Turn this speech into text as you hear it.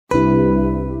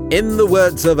In the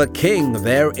words of a king,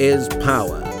 there is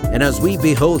power. And as we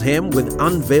behold him with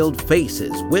unveiled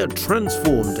faces, we're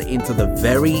transformed into the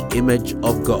very image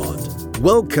of God.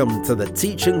 Welcome to the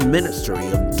teaching ministry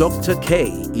of Dr.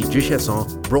 Kay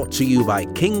Ijisesan, brought to you by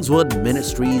Kingswood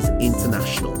Ministries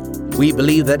International. We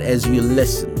believe that as you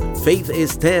listen, faith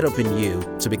is stirred up in you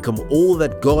to become all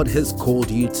that God has called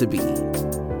you to be.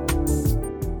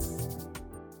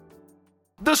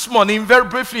 This morning, very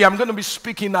briefly, I'm going to be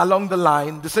speaking along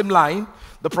the same line,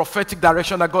 the prophetic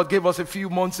direction that God gave us a few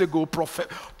months ago,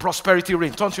 prosperity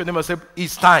rain. Turn to your neighbor and say,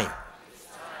 it's time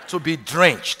to be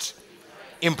drenched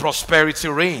in prosperity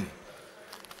rain.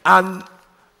 And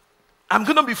I'm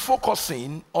going to be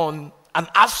focusing on an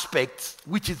aspect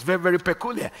which is very, very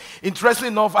peculiar. Interestingly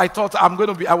enough, I thought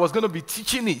I was going to be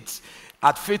teaching it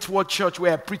at Faith World Church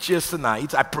where I preached yesterday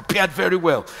night. I prepared very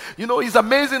well. You know, it's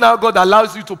amazing how God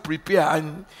allows you to prepare,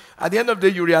 and at the end of the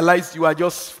day, you realize you are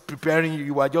just preparing,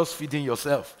 you are just feeding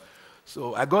yourself.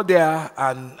 So I got there,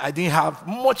 and I didn't have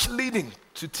much leading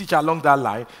to teach along that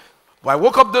line. But I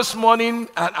woke up this morning,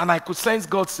 and I could sense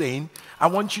God saying, I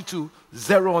want you to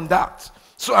zero on that.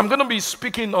 So I'm going to be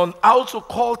speaking on how to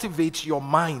cultivate your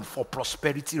mind for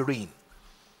prosperity rain.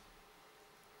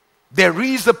 There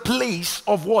is a place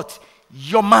of what?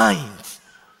 Your mind.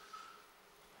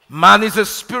 Man is a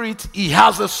spirit, he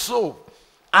has a soul,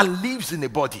 and lives in a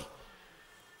body.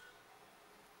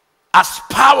 As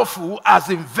powerful as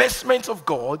the investment of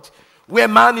God, where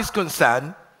man is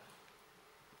concerned,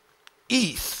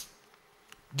 is,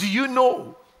 do you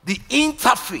know the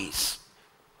interface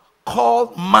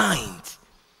called mind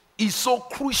is so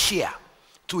crucial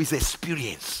to his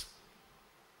experience?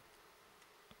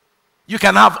 You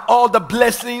can have all the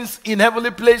blessings in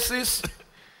heavenly places,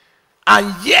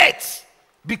 and yet,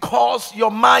 because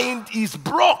your mind is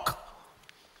broke,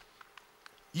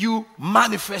 you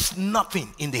manifest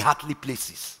nothing in the earthly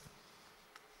places.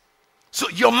 So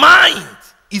your mind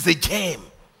is a gem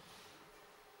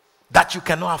that you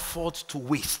cannot afford to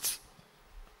waste.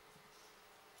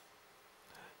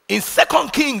 In 2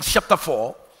 Kings chapter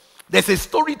 4, there's a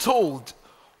story told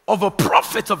of a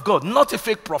prophet of God, not a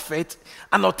fake prophet,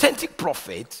 an authentic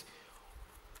prophet,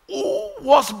 who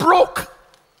was broke.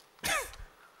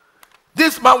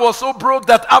 This man was so broke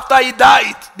that after he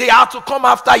died, they had to come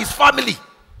after his family.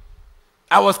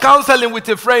 I was counseling with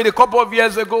a friend a couple of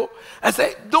years ago. I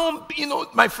said,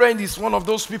 my friend is one of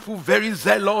those people very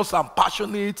zealous and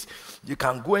passionate. You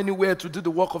can go anywhere to do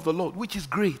the work of the Lord, which is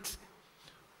great.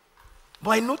 But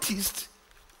I noticed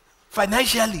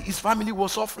financially his family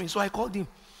was suffering, so I called him.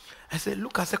 I said,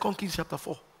 look at 2 Kings chapter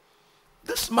 4.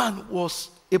 This man was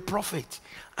a prophet,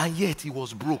 and yet he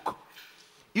was broke.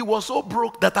 He was so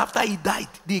broke that after he died,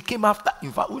 they came after.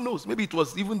 In fact, who knows? Maybe it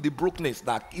was even the brokenness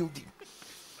that killed him.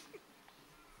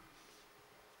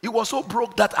 He was so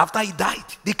broke that after he died,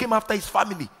 they came after his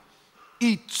family.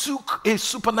 He took a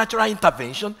supernatural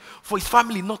intervention for his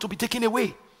family not to be taken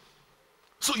away.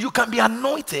 So you can be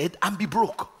anointed and be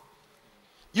broke.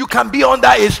 You can be under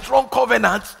a strong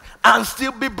covenant and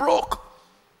still be broke.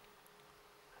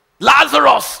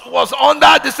 Lazarus was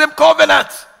under the same covenant.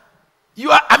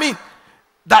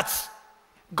 That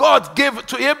God gave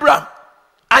to Abraham,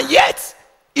 and yet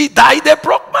he died a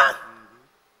broke man.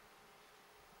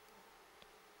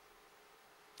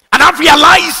 And I've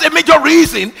realized a major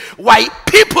reason why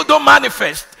people don't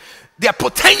manifest their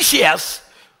potentials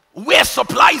where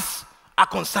supplies are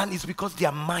concerned is because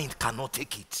their mind cannot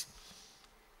take it.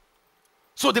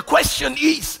 So the question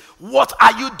is, what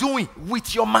are you doing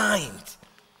with your mind?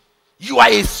 You are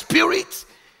a spirit.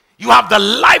 You have the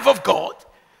life of God.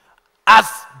 As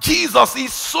Jesus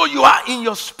is, so you are in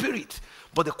your spirit.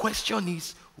 But the question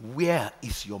is, where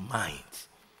is your mind?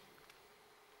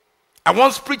 I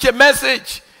once preached a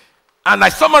message, and I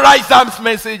summarized that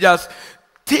message as,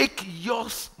 take your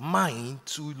mind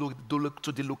to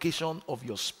the location of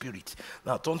your spirit.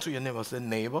 Now turn to your neighbor and say,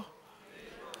 neighbor,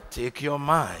 take your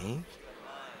mind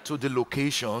to the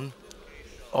location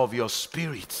of your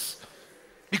spirit.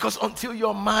 Because until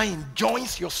your mind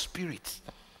joins your spirit,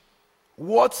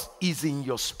 what is in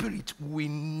your spirit will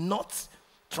not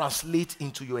translate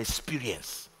into your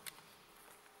experience.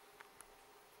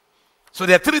 So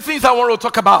there are three things I want to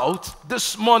talk about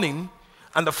this morning.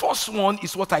 And the first one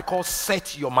is what I call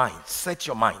set your mind. Set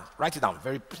your mind. Write it down.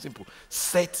 Very simple.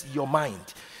 Set your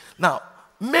mind. Now,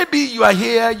 maybe you are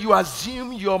here, you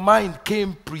assume your mind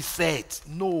came preset.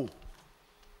 No.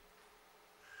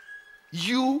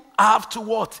 You have to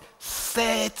what?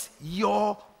 Set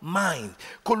your mind.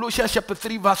 Colossians chapter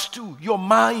 3 verse 2. Your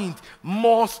mind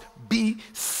must be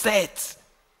set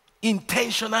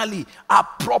intentionally,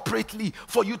 appropriately,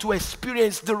 for you to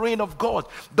experience the reign of God.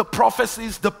 The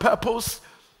prophecies, the purpose,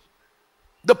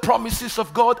 the promises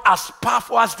of God, as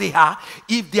powerful as they are,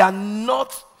 if they are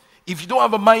not, if you don't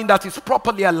have a mind that is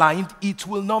properly aligned, it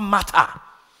will not matter.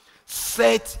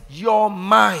 Set your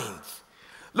mind.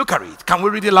 Look at it. Can we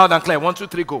read it loud and clear? 1, 2,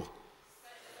 3, go.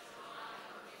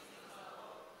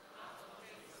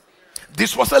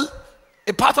 This was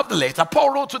a part of the letter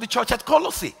Paul wrote to the church at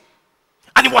Colossae.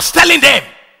 And he was telling them,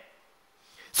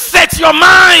 set your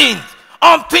mind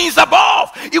on things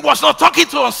above. He was not talking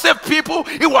to unsaved people.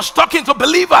 He was talking to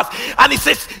believers. And he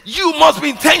says, you must be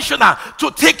intentional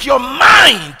to take your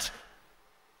mind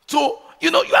to,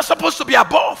 you are supposed to be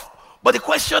above. But the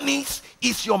question is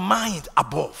your mind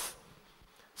above?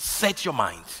 Set your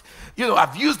mind.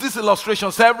 I've used this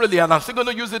illustration severally, and I'm still going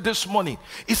to use it this morning.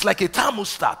 It's like a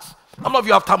thermostat. How many of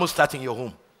you have thermostat in your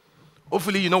home?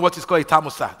 Hopefully you know what is called a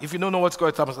thermostat. If you don't know what's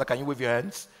called a thermostat, can you wave your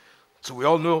hands? So we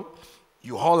all know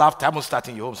you all have thermostat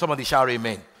in your home. Somebody shout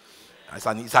amen. It's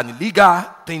an illegal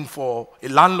thing for a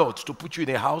landlord to put you in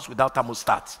a house without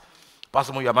thermostat.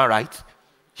 Pastor Mo, am I right?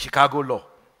 Chicago law,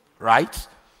 right?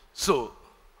 So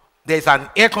there's an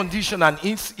air conditioner and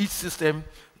each system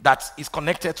that is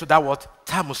connected to that what?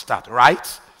 Thermostat,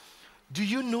 right? Do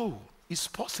you know it's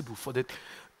possible for the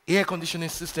air conditioning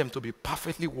system to be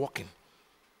perfectly working?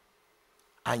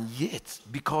 And yet,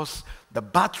 because the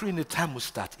battery in the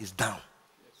thermostat is down,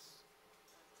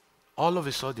 all of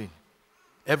a sudden,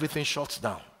 everything shuts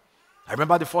down. I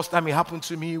remember the first time it happened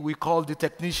to me, we called the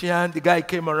technician, the guy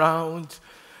came around,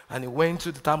 and he went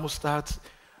to the thermostat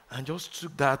and just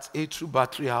took that A2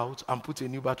 battery out and put a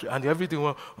new battery, and everything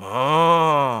went,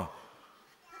 ah.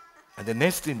 And the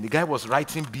next thing, the guy was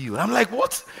writing bill. I'm like,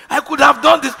 what? I could have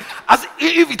done this. As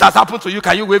if it has happened to you,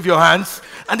 can you wave your hands?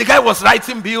 And the guy was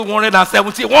writing bill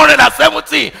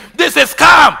 170. This is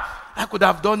scam. I could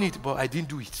have done it, but I didn't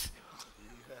do it.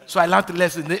 So I learned the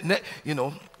lesson.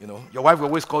 Your wife will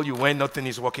always call you when nothing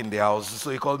is working in the house.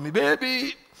 So he called me,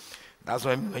 baby. That's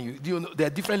when there are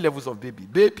different levels of baby.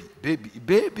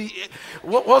 Baby.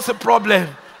 What's the problem?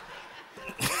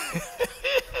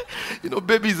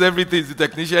 Baby is everything. It's the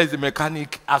technician, it's the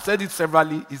mechanic. I've said it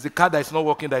severally. It's the car that is not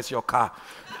working, that is your car.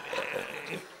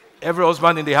 Every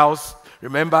husband in the house,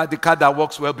 remember, the car that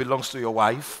works well belongs to your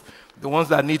wife. The ones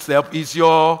that needs help is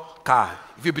your car.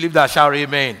 If you believe that, shout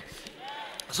amen.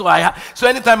 So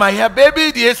anytime I hear,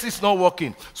 baby, the AC is not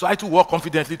working. So I have to walk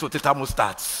confidently to the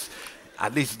thermostats.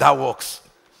 At least that works.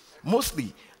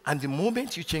 Mostly. And the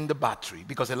moment you change the battery,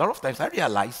 because a lot of times I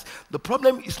realize the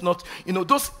problem is not,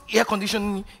 those air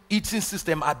conditioning heating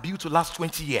systems are built to last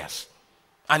 20 years.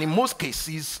 And in most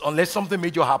cases, unless something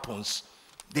major happens,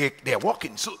 they're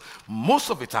working. So most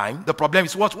of the time, the problem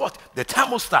is what? The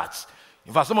thermostats.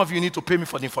 In fact, some of you need to pay me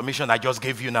for the information I just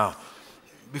gave you now.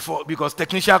 Because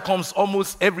technician comes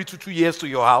almost every 2 years to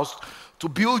your house to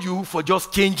bill you for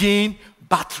just changing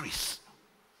batteries.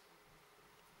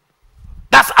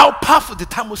 That's how powerful the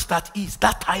thermostat is,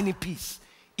 that tiny piece.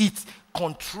 It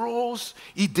controls,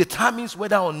 it determines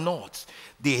whether or not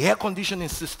the air conditioning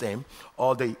system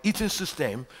or the heating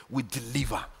system will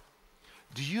deliver.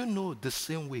 Do you know the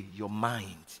same way your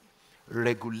mind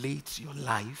regulates your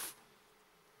life?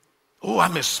 Oh,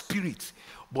 I'm a spirit.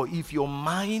 But if your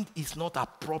mind is not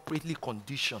appropriately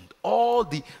conditioned, all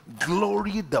the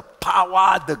glory, the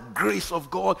power, the grace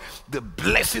of God, the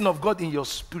blessing of God in your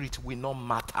spirit will not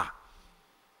matter.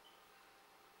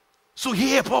 So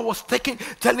here Paul was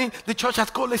telling the church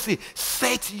at Colossae,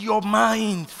 set your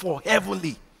mind for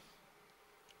heavenly.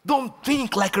 Don't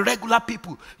think like regular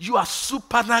people. You are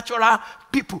supernatural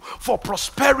people. For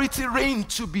prosperity reign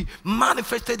to be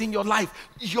manifested in your life,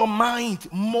 your mind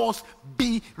must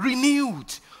be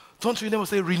renewed. Don't you never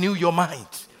say renew your mind?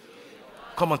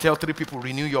 Come on, tell 3 people,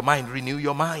 renew your mind, renew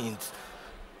your mind.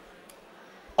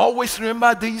 Always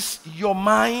remember this, your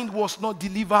mind was not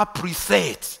delivered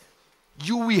preset.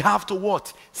 You will have to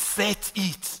what? Set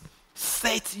it.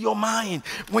 Set your mind.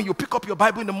 When you pick up your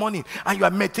Bible in the morning and you are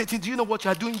meditating, do you know what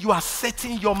you are doing? You are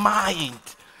setting your mind.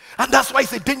 And that's why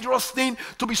it's a dangerous thing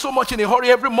to be so much in a hurry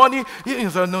every morning. You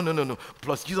say, no.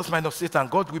 Plus, Jesus might not say it and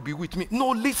God will be with me. No,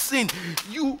 listen.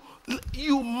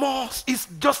 You must. It's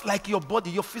just like your body,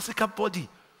 your physical body.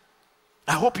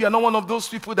 I hope you are not one of those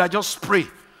people that just spray.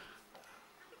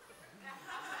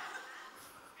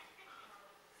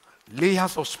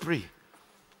 Layers of spray.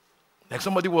 Like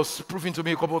somebody was proving to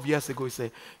me a couple of years ago, he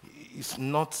said, it's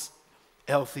not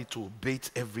healthy to bathe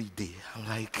every day. I'm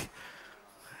like,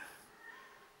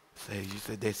 you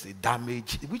said there's a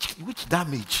damage. Which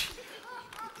damage?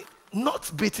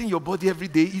 Not bathing your body every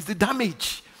day is the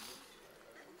damage.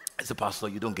 I said, Pastor,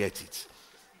 you don't get it.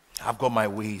 I've got my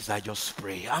ways. I just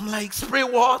spray. I'm like, spray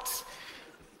what?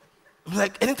 I'm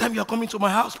like, anytime you're coming to my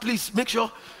house, please make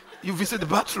sure you visit the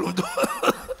bathroom.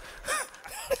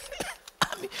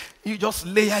 I mean, you just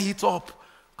layer it up.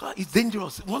 God, it's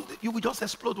dangerous. You will just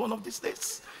explode one of these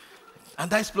days. And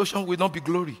that explosion will not be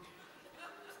glory.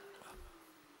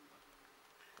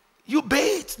 You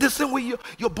bathe the same way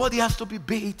your body has to be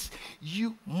bathed.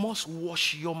 You must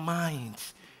wash your mind.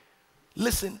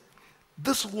 Listen,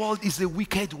 this world is a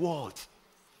wicked world.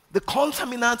 The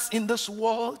contaminants in this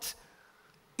world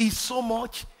is so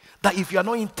much that if you are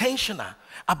not intentional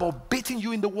about bathing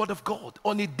you in the Word of God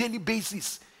on a daily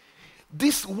basis,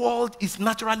 this world is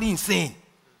naturally insane.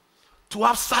 To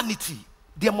have sanity,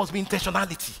 there must be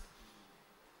intentionality.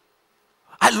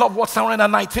 I love what Psalm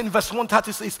 119 verse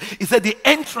 130 says. It said the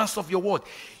entrance of your word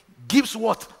gives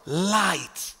what?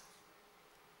 Light.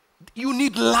 You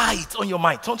need light on your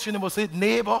mind. Don't you never say,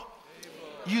 neighbor,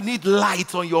 you need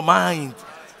light on your mind.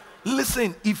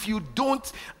 Listen, if you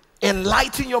don't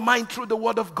enlighten your mind through the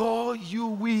word of God, you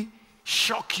will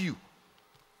shock you.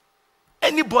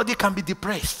 Anybody can be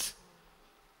depressed.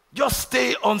 Just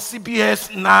stay on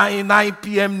CBS 9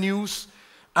 p.m. news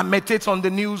and meditate on the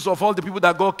news of all the people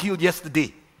that got killed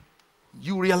yesterday.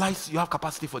 You realize you have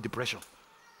capacity for depression.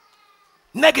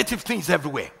 Negative things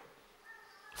everywhere.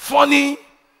 Funny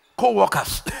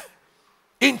co-workers.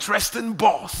 Interesting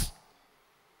boss.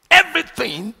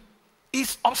 Everything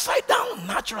is upside down,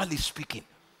 naturally speaking.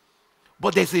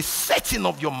 But there's a setting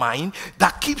of your mind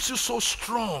that keeps you so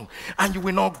strong, and you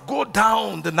will not go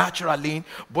down the natural lane,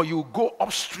 but you will go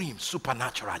upstream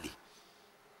supernaturally.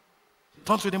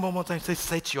 Turn to them one more time. Say,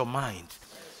 set your mind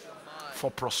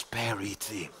for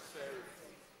prosperity.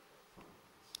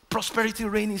 Prosperity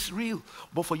reign is real,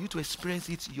 but for you to experience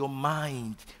it, your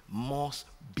mind must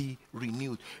be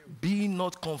renewed. Be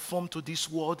not conformed to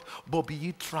this world, but be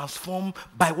ye transformed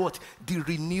by what? The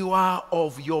renewal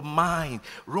of your mind.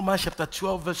 Romans chapter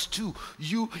 12 verse 2.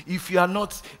 If you are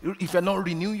not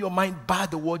renewing your mind by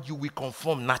the word, you will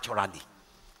conform naturally.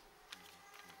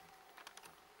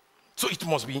 So you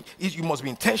must be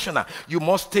intentional. You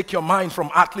must take your mind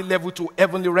from earthly level to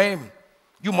heavenly realm.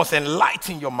 You must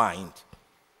enlighten your mind.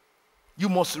 You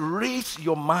must raise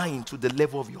your mind to the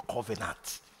level of your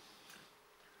covenant.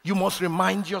 You must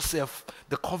remind yourself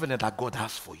the covenant that God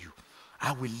has for you.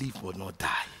 I will live but not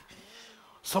die.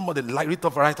 Somebody lift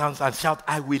up your right hands and shout,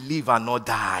 I will live and not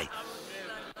die.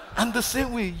 And the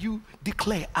same way you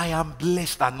declare, I am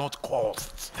blessed and not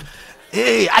cursed.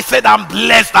 Hey, I said I'm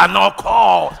blessed and not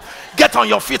cursed. Get on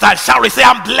your feet and shout it. Say,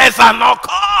 I'm blessed and not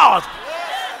cursed.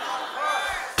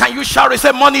 Can you shout it?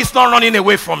 Say, money is not running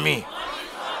away from me.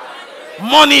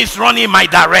 Money is running in my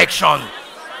direction.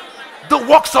 The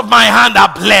works of my hand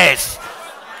are blessed.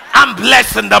 I'm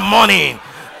blessed in the morning.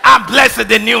 I'm blessed in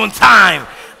the noontime.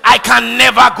 I can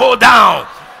never go down.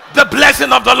 The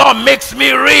blessing of the Lord makes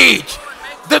me rich.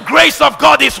 The grace of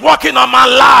God is working on my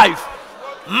life.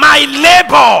 My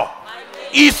labor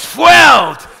is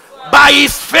fueled by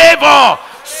his favor.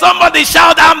 Somebody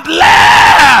shout, I'm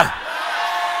blessed.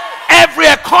 Every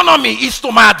economy is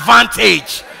to my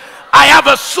advantage. I have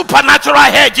a supernatural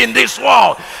hedge in this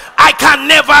world. I can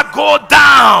never go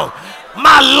down.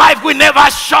 My life will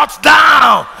never shut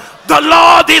down. The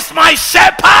Lord is my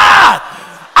shepherd.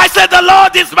 I said, the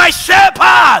Lord is my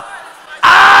shepherd.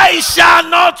 I shall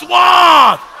not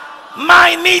want.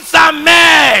 My needs are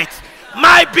met.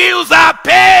 My bills are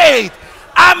paid.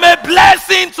 I'm a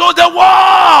blessing to the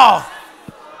world.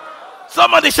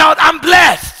 Somebody shout, I'm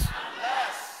blessed.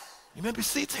 You may be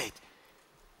seated.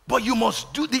 But you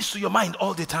must do this to your mind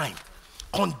all the time.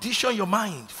 Condition your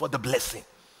mind for the blessing,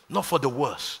 not for the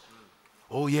worst.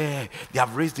 Oh yeah, they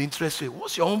have raised the interest rate.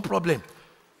 What's your own problem?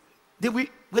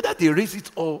 Whether they raise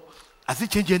it or has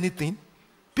it changed anything?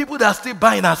 People that are still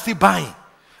buying are still buying.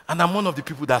 And I'm one of the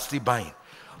people that are still buying.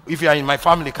 If you are in my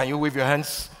family, can you wave your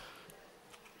hands?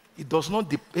 It does not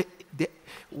depend.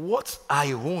 What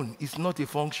I own is not a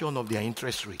function of their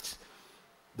interest rates.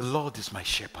 The Lord is my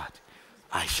shepherd.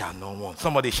 I shall not want.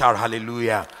 Somebody shout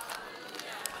hallelujah.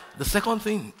 The second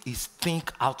thing is think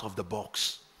out of the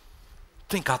box.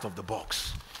 Think out of the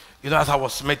box. You know, as I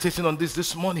was meditating on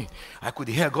this morning, I could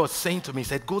hear God saying to me, he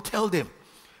said, go tell them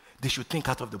they should think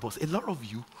out of the box. A lot of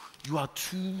you are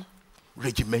too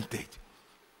regimented.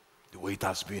 The way it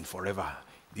has been forever.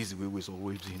 This is the way it's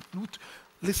always been.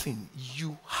 Listen,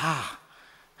 you are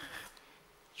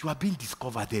being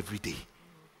discovered every day.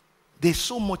 There's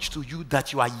so much to you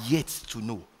that you are yet to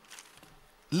know.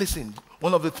 Listen,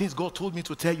 one of the things God told me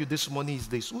to tell you this morning is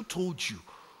this. Who told you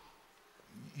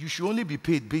you should only be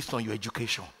paid based on your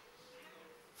education?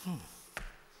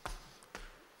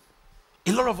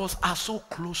 A lot of us are so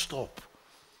closed up.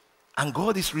 And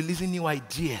God is releasing new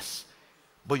ideas.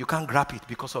 But you can't grab it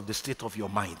because of the state of your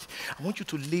mind. I want you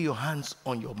to lay your hands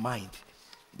on your mind.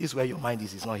 This is where your mind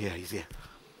is. It's not here. It's here.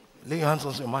 Lay your hands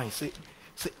on your mind. Say,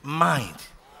 mind.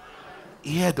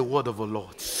 Hear the word of the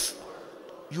Lord.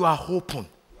 You are open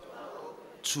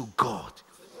to God.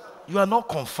 You are not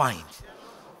confined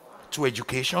to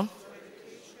education,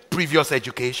 previous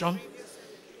education,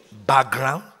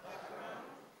 background,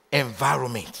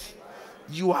 environment.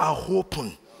 You are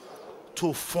open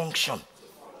to function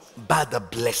by the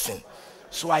blessing.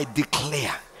 So I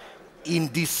declare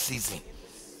in this season,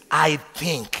 I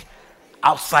think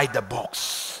outside the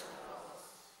box.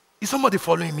 Is somebody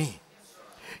following me?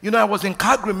 You know, I was in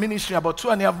Calgary ministry about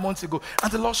 2.5 months ago,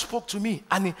 and the Lord spoke to me,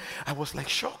 and I was like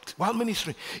shocked while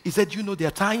ministering. He said, you know, there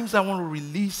are times I want to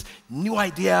release new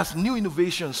ideas, new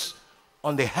innovations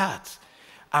on the heart,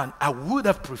 and I would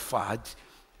have preferred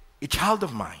a child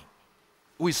of mine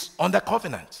who is under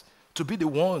covenant to be the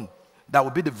one that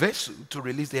would be the vessel to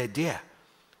release the idea.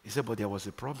 He said, but there was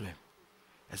a problem.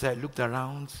 As I looked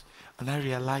around, and I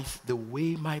realized the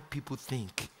way my people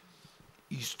think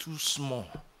is too small.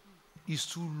 Is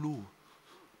too low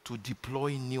to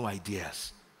deploy new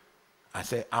ideas. I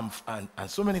say, and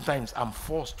so many times I'm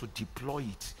forced to deploy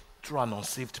it through an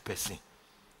unsaved person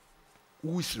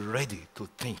who is ready to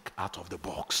think out of the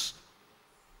box.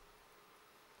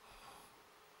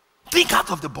 Think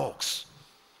out of the box.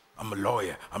 I'm a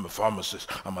lawyer, I'm a pharmacist,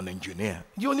 I'm an engineer.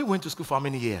 You only went to school for how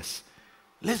many years?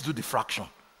 Let's do the fraction.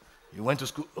 You went to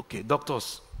school, okay,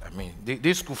 doctors, I mean,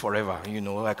 they school forever, you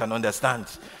know, I can understand.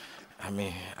 I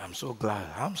mean, I'm so glad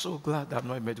that I'm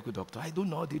not a medical doctor. I don't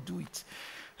know how they do it.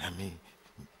 I mean,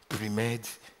 pre-med,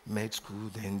 med school,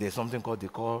 then there's something they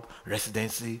call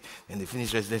residency, and they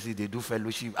finish residency, they do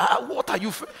fellowship. What are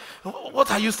you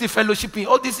still fellowshipping?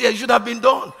 All this year should have been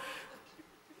done.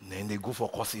 And then they go for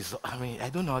courses. I mean, I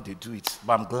don't know how they do it,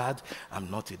 but I'm glad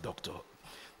I'm not a doctor.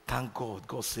 Thank God,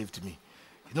 God saved me.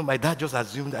 You know, my dad just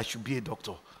assumed I should be a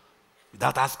doctor.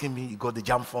 Without asking me, he got the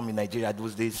jam form in Nigeria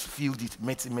those days, filled it,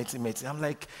 medicine. I'm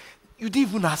like, you didn't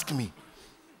even ask me.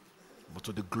 But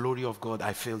to the glory of God,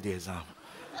 I failed the exam.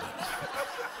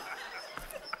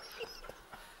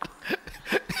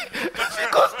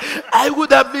 Because I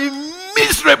would have been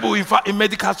miserable in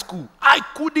medical school. I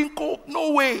couldn't cope.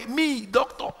 No way. Me,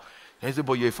 doctor. And he said,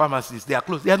 but you're a pharmacist. They are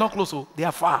close. They are not close. So they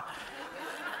are far.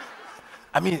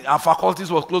 I mean, our faculties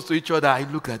were close to each other. I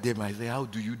look at them. I say, how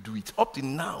do you do it? Up till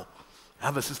now. I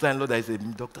have a sister-in-law that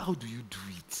said, doctor, how do you do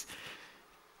it?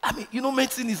 I mean, you know,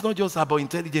 medicine is not just about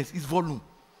intelligence, it's volume.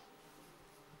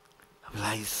 Will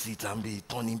I sit and be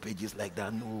turning pages like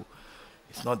that? No,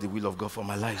 it's not the will of God for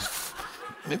my life.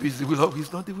 Maybe it's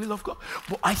not the will of God.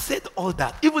 But I said all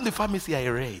that. Even the pharmacy I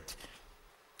read.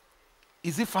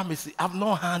 Is it pharmacy? I've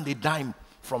not had a dime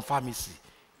from pharmacy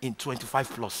in 25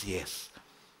 plus years.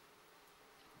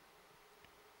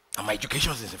 And my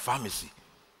education is in pharmacy.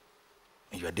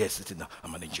 And you are there sitting down.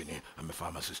 I'm an engineer. I'm a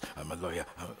pharmacist. I'm a lawyer.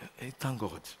 Hey, thank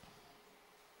God.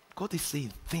 God is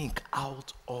saying, think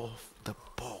out of the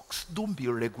box. Don't be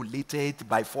regulated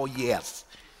by 4 years.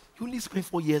 You only spent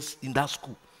 4 years in that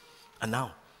school. And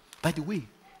now, by the way,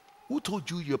 who told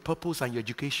you your purpose and your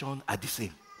education are the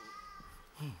same?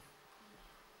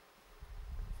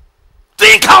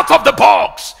 Think out of the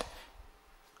box.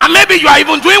 And maybe you are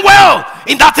even doing well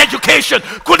in that education.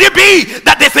 Could it be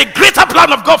that there's a greater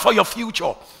plan of God for your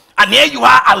future? And here you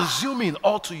are assuming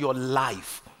all to your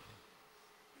life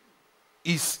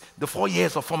is the 4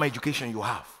 years of formal education you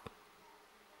have.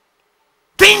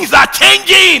 Things are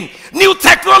changing. New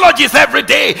technologies every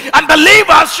day. And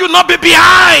believers should not be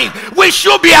behind. We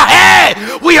should be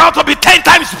ahead. We ought to be 10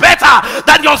 times better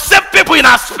than the unsaved people in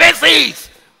our spaces.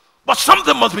 But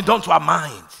something must be done to our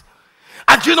minds.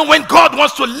 And you know, when God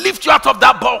wants to lift you out of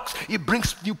that box, He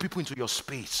brings new people into your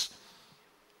space.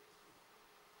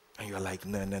 And you're like,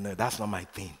 no, that's not my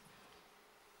thing.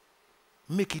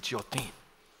 Make it your thing.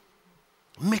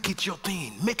 Make it your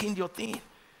thing. Make it your thing.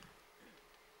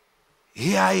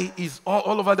 AI is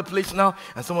all over the place now,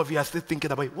 and some of you are still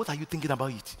thinking about it. What are you thinking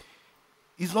about it?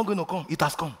 It's not going to come. It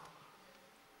has come.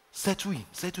 Settle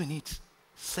in it.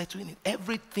 Settle in it.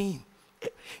 Everything.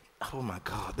 Oh my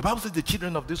God. The Bible says the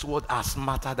children of this world are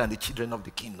smarter than the children of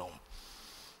the kingdom.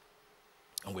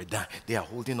 And we're done. They are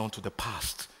holding on to the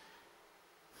past.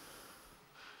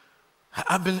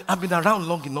 I've been around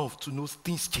long enough to know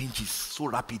things changes so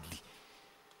rapidly.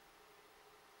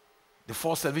 The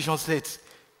first television set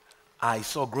I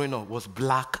saw growing up was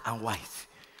black and white.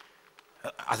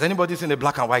 Has anybody seen a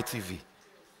black and white TV?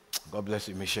 God bless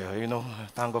you, Michelle. You know,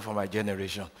 thank God for my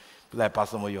generation. Like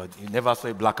Pastor Moyo, you never saw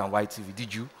a black and white TV,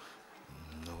 did you?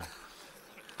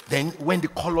 Then when the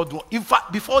colored one, in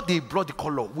fact, before they brought the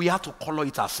color, we had to color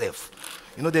it ourselves.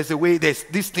 You know, there's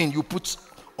this thing you put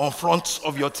on front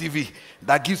of your TV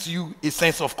that gives you a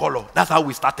sense of color. That's how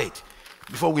we started.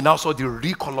 Before we now saw the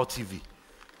recolor TV.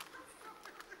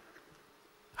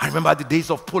 I remember the days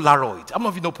of Polaroid. How many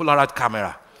of you know Polaroid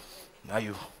camera? Now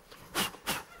you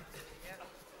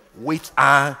wait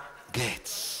and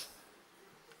get.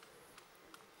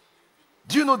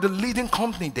 Do you know the leading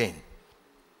company then?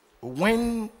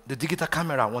 When the digital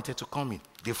camera wanted to come in,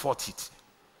 they fought it.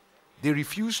 They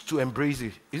refused to embrace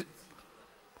it.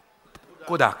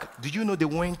 Kodak, do you know they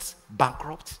went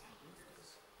bankrupt?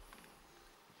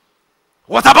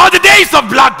 What about the days of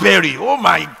BlackBerry? Oh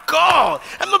my God!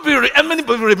 How many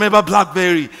people remember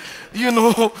BlackBerry? You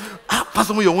know,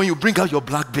 Pastor Moyo, when you bring out your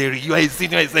BlackBerry, you are a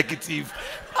senior executive.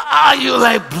 You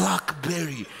like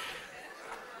BlackBerry?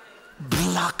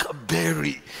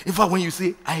 BlackBerry. In fact, when you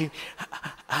say, I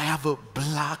have a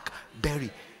BlackBerry.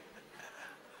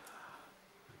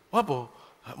 What about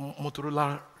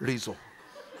Motorola Razor?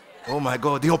 Oh my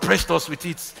God, they oppressed us with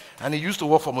it. And he used to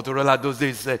work for Motorola those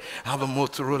days. He said, I have a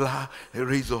Motorola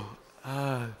Razor.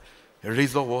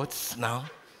 Razor what now?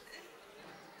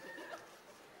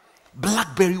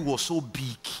 BlackBerry was so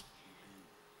big.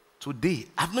 Today,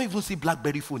 I've not even seen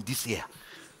BlackBerry phone this year.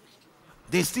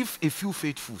 There's still a few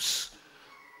faithfuls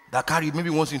that carry maybe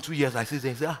once in 2 years. I say,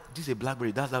 this is a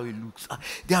BlackBerry. That's how it looks.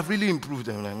 They have really improved.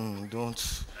 I'm like,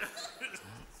 don't.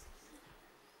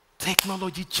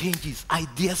 Technology changes.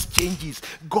 Ideas changes.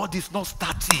 God is not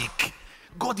static.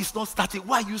 God is not static.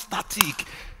 Why are you static?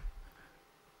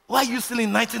 Why are you still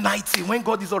in 1990 when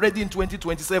God is already in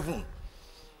 2027?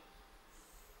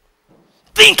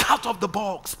 Think out of the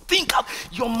box. Think out.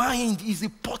 Your mind is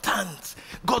important.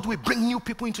 God will bring new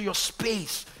people into your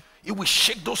space. It will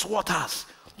shake those waters.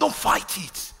 Don't fight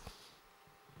it.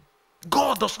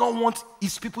 God does not want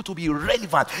his people to be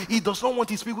irrelevant. He does not want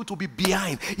his people to be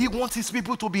behind. He wants his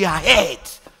people to be ahead.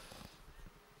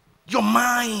 Your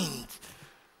mind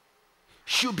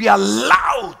should be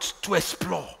allowed to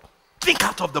explore. Think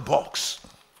out of the box.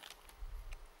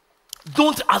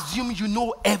 Don't assume you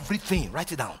know everything.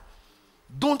 Write it down.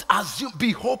 Don't assume.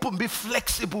 Be open, be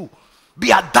flexible,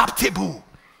 be adaptable,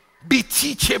 be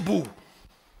teachable.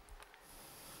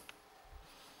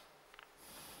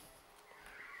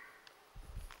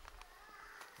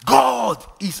 God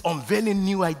is unveiling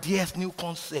new ideas, new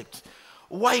concepts.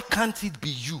 Why can't it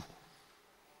be you?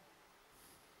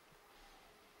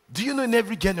 Do you know in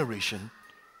every generation,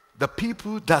 the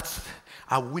people that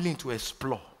are willing to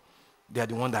explore, they are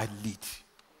the ones that lead.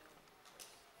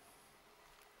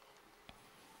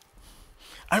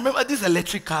 I remember this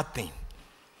electric car thing.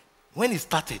 When it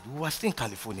started, we were still in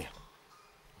California.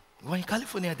 We were in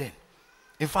California then.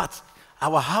 In fact,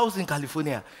 our house in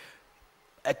California,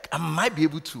 I might be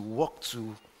able to walk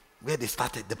to where they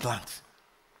started the plant.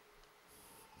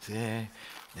 Say,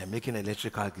 they're making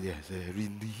electric car there. Say,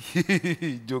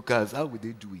 really? Jokers, how would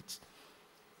they do it?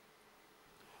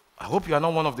 I hope you are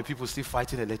not one of the people still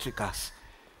fighting electric cars.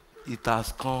 It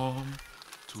has come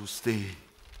to stay.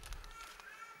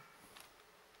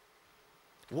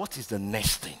 What is the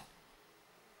next thing?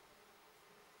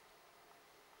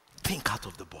 Think out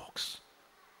of the box.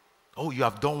 Oh, you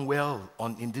have done well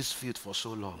in this field for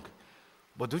so long.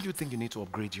 But don't you think you need to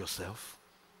upgrade yourself?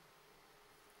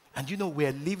 And you know,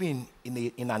 we're living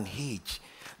in an age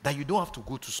that you don't have to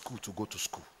go to school to go to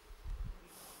school.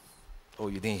 Oh,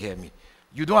 you didn't hear me.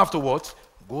 You don't have to what?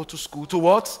 Go to school to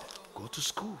what? Go to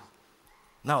school.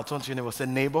 Now turn to your neighbor. Say,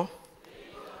 neighbor,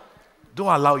 don't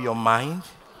allow your mind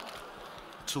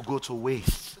to go to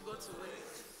waste.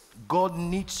 God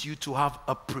needs you to have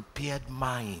a prepared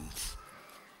mind.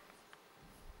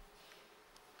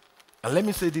 And let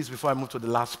me say this before I move to the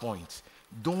last point.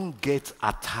 Don't get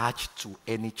attached to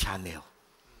any channel.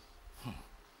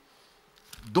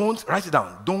 Don't, write it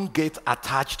down. Don't get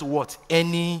attached to what?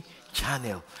 Any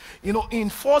channel. You know, in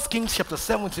 1 Kings chapter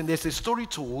 17, there's a story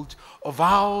told of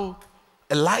how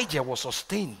Elijah was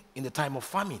sustained in the time of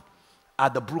famine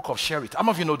at the brook of Cherith. How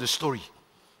many of you know the story?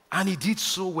 And he did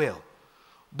so well.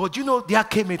 But you know, there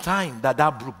came a time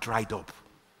that brook dried up.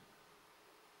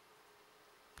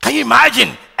 Can you imagine?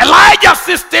 Elijah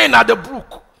still staying at the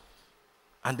brook.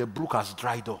 And the brook has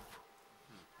dried up.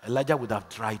 Elijah would have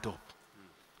dried up.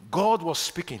 God was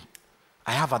speaking.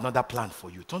 I have another plan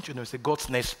for you. Don't you know? Say God's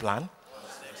next plan.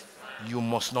 You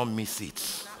must not miss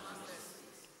it.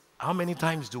 How many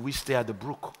times do we stay at the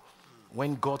brook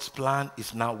when God's plan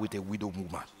is now with a widow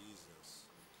woman?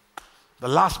 The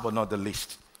last but not the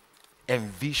least,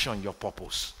 envision your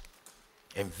purpose.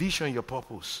 Envision your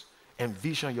purpose.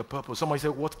 Envision your purpose. Somebody say,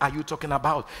 what are you talking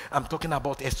about? I'm talking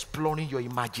about exploring your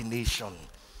imagination.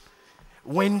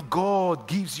 When God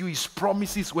gives you his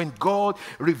promises, when God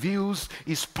reveals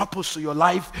his purpose to your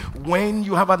life, when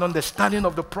you have an understanding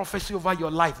of the prophecy over your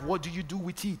life, what do you do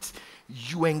with it?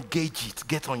 You engage it.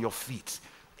 Get on your feet.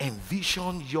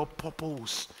 Envision your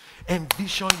purpose.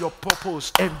 Envision your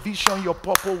purpose. Envision your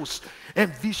purpose.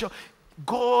 Envision.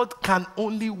 God can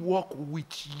only work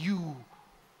with you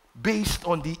based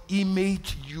on the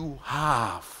image you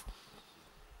have.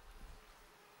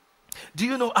 Do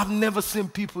you know, I've never seen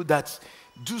people that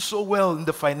do so well in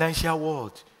the financial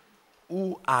world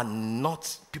who are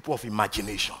not people of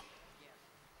imagination.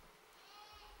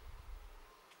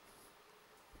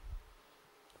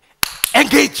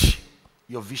 Engage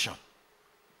your vision.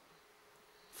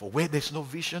 For where there's no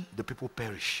vision, the people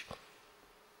perish.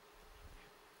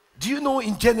 Do you know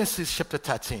in Genesis chapter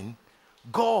 13,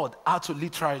 God had to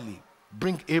literally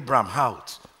bring Abraham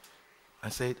out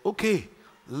and said, okay,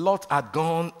 Lot had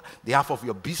gone, the half of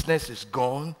your business is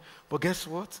gone, but guess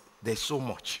what? There's so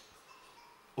much.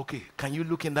 Okay, can you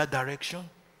look in that direction?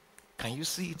 Can you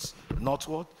see it?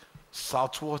 Northward,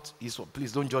 southward, eastward.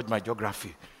 Please don't judge my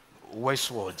geography.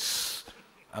 Westwards.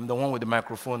 I'm the one with the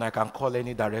microphone. I can call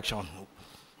any direction.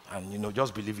 And,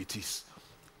 just believe it is.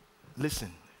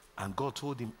 Listen. And God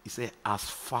told him, he said, as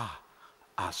far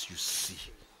as you see.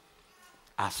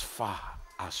 As far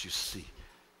as you see.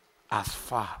 As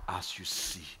far as you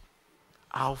see.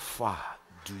 How far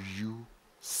do you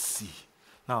see?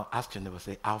 Now ask your neighbor,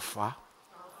 say, how far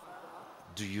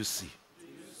do you see?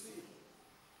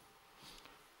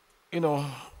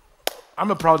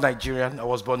 I'm a proud Nigerian. I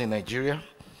was born in Nigeria.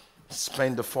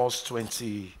 Spent the first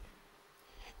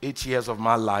 28 years of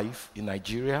my life in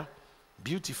Nigeria.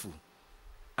 Beautiful.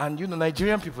 And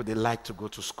Nigerian people, they like to go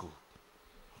to school.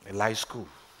 They like school.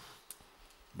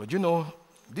 But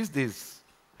these days,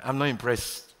 I'm not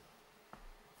impressed.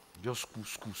 Just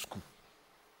school.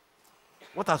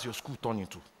 What has your school turned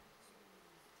into?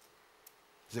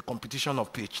 It's a competition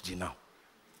of PhD now.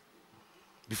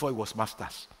 Before it was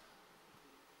masters.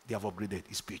 They have upgraded.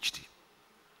 It's PhD.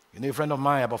 A friend of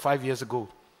mine about 5 years ago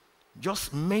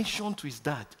just mentioned to his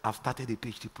dad, I've started a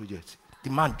PhD project. The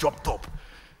man jumped up.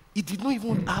 He did not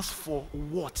even ask for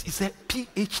what. He said,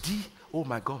 PhD? Oh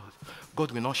my God.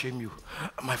 God will not shame you.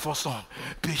 My first son,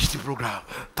 PhD program.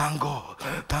 Thank God.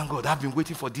 Thank God. I've been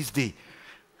waiting for this day.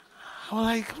 I'm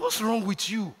like, what's wrong with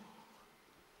you?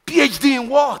 PhD in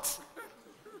what?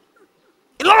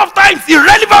 A lot of times,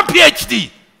 irrelevant PhD.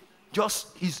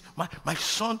 My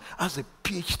son has a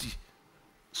PhD.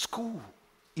 School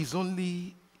is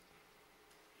only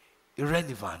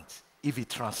irrelevant if it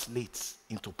translates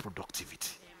into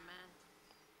productivity.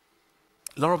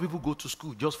 A lot of people go to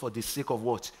school just for the sake of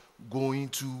what? Going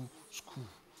to school.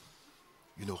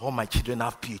 All my children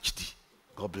have PhD.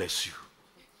 God bless you.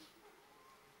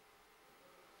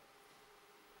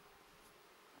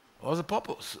 What's the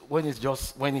purpose? When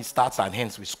it starts and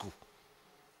ends with school.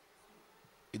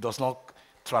 It does not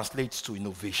translate to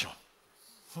innovation.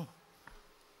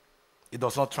 It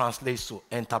does not translate to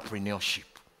entrepreneurship.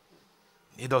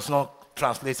 It does not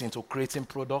translate into creating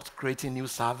products, creating new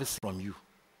services from you.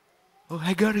 Oh,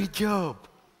 I got a job.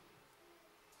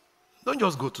 Don't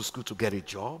just go to school to get a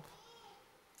job.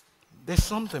 There's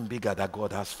something bigger that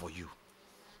God has for you.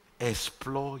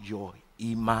 Explore your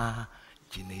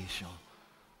imagination.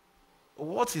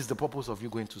 What is the purpose of you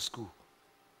going to school?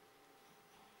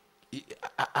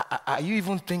 Are you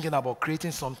even thinking about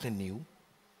creating something new?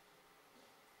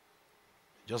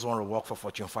 Just want to work for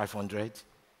Fortune 500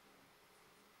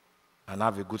 and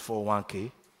have a good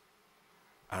 401k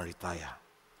and retire.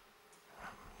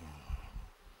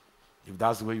 If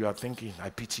that's the way you are thinking, I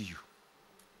pity you.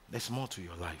 There's more to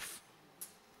your life.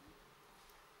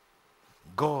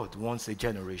 God wants a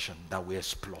generation that will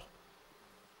explore.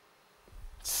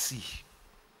 See.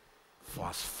 For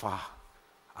as far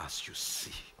as you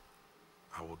see,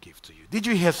 I will give to you. Did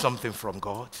you hear something from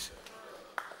God?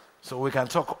 So we can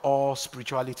talk all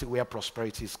spirituality where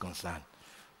prosperity is concerned.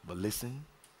 But listen,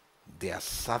 there are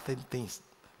certain things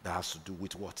that has to do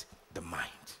with what? The mind.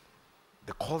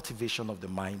 The cultivation of the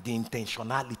mind, the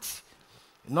intentionality.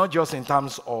 Not just in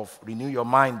terms of renew your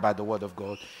mind by the word of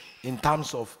God, in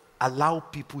terms of allow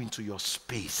people into your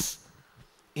space,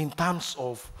 in terms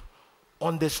of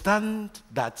understand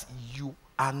that you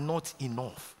are not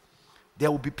enough. There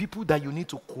will be people that you need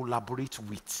to collaborate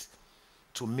with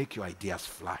to make your ideas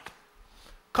fly.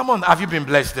 Come on, have you been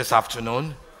blessed this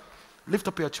afternoon? Lift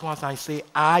up your two hands and say,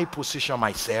 I position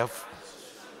myself.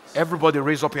 Everybody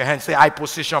raise up your hand. Say, I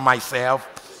position myself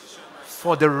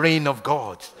for the reign of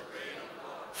God.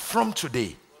 From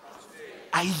today,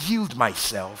 I yield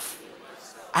myself.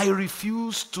 I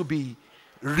refuse to be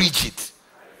rigid.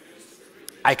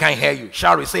 I can't hear you.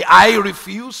 Shall we say, I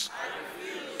refuse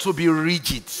to be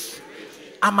rigid.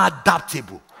 I'm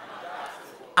adaptable.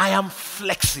 I am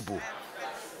flexible.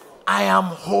 I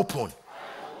am open.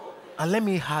 And let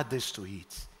me add this to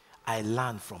it. I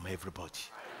learn from everybody.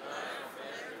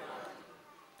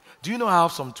 Do you know I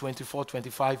have some 24,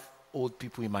 25 old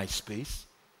people in my space?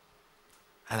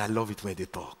 And I love it when they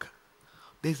talk.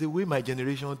 There's a way my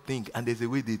generation think, and there's a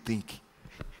way they think.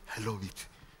 I love it.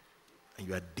 And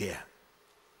you are there.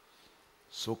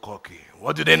 So cocky.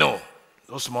 What do they know?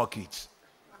 Those small kids.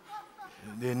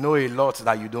 They know a lot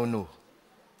that you don't know.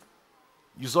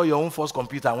 You saw your own first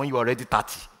computer when you were already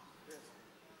 30.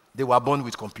 They were born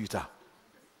with computer.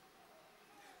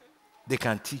 They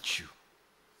can teach you.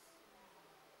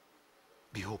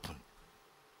 Be open.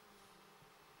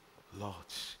 Lord,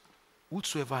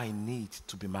 whosoever I need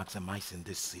to be maximized in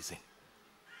this season,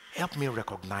 help me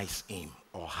recognize him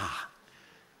or her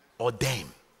or them.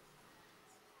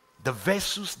 The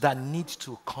vessels that need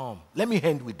to come. Let me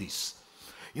end with this.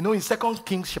 You know, in 2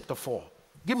 Kings chapter 4.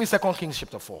 Give me 2 Kings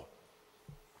chapter 4.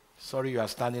 Sorry you are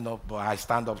standing up, but I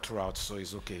stand up throughout, so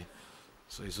it's okay.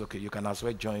 So it's okay. You can as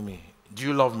well join me. Do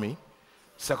you love me?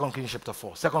 2 Kings chapter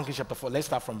 4. 2 Kings chapter 4. Let's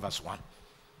start from verse 1.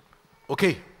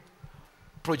 Okay.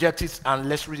 Project it and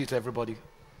let's read it, everybody.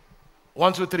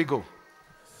 1, 2, 3, go.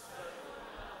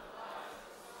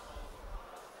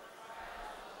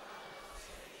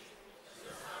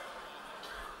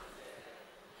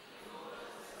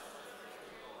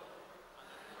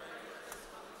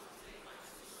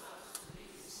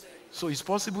 So it's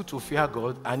possible to fear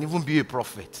God and even be a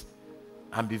prophet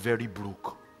and be very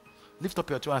broke. Lift up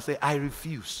your two and say, I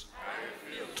refuse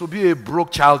to be a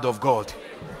broke child of God.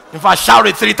 In fact, shout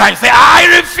it 3 times. Say,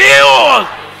 I refuse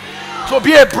to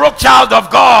be a broke child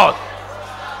of God.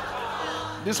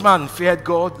 This man feared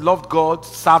God, loved God,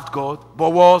 served God, but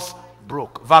was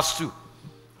broke. Verse 2.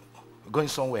 We're going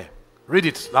somewhere. Read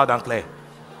it loud and clear.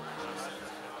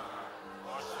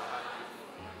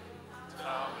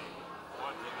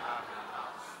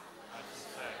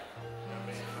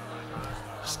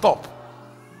 Stop.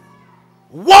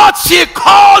 What she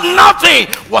called nothing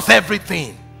was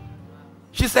everything.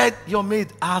 She said, your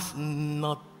maid has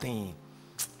nothing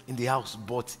in the house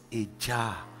but a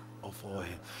jar of oil.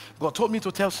 God told me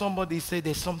to tell somebody, he said,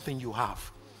 there's something you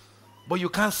have, but you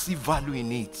can't see value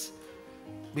in it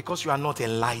because you are not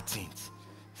enlightened.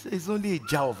 He said, it's only a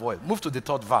jar of oil. Move to the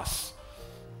 3rd verse.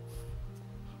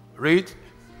 Read.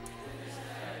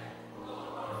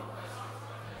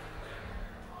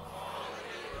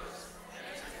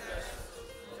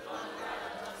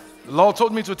 The Lord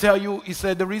told me to tell you, he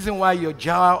said, the reason why your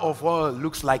jar of oil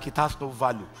looks like it has no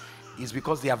value is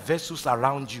because there are vessels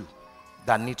around you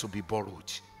that need to be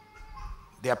borrowed.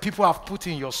 There are people I've put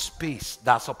in your space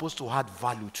that are supposed to add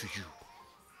value to you.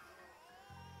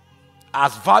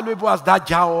 As valuable as that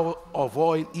jar of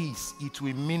oil is, it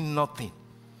will mean nothing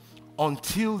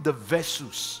until the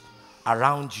vessels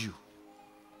around you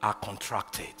are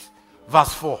contracted.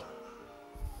 Verse 4.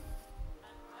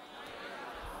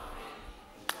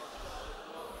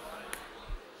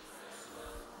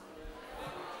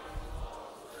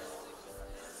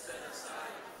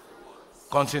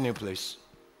 Continue, please.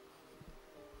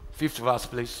 5th verse,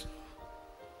 please.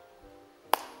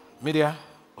 Media?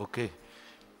 Okay.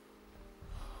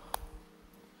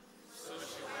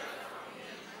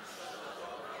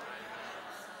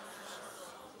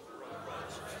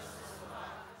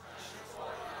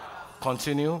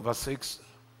 Continue, verse 6.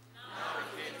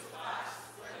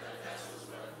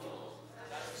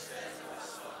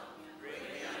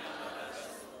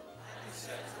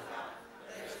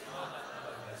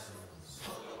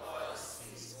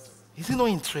 Is it not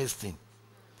interesting?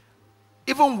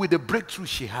 Even with the breakthrough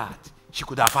she had, she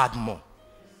could have had more.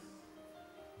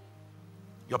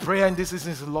 Your prayer in this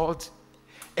season is, Lord,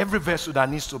 every vessel that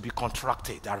needs to be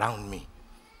contracted around me,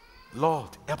 Lord,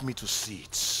 help me to see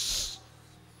it.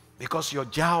 Because your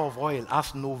jar of oil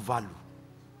has no value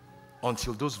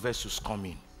until those vessels come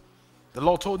in. The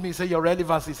Lord told me, he said, your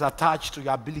relevance is attached to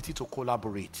your ability to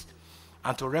collaborate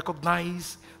and to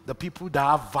recognize the people that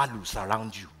have values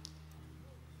around you.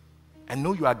 And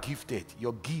know you are gifted.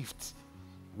 Your gift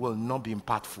will not be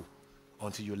impactful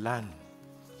until you learn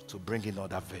to bring in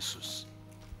other vessels.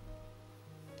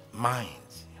 Mind,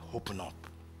 open up.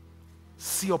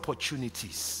 See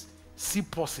opportunities. See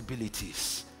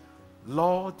possibilities.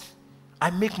 Lord, I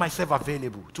make myself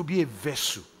available to be a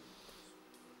vessel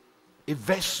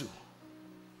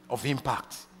of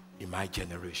impact in my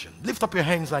generation. Lift up your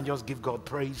hands and just give God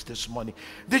praise this morning.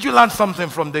 Did you learn something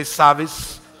from this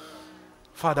service?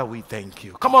 Father, we thank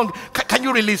you. Come on, can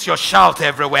you release your shout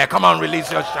everywhere? Come on,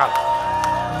 release your shout.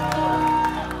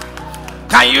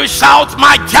 Can you shout,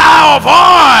 my jar of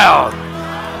oil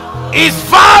is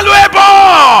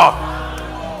valuable?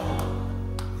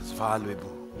 It's valuable.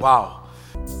 Wow.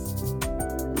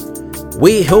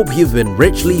 We hope you've been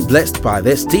richly blessed by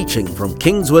this teaching from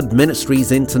Kingswood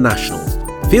Ministries International.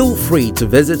 Feel free to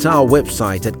visit our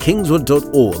website at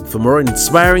kingswood.org for more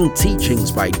inspiring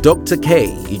teachings by Dr. Kay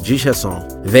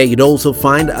Ijisesan. There you'd also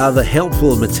find other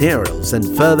helpful materials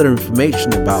and further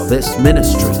information about this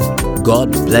ministry.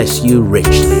 God bless you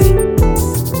richly.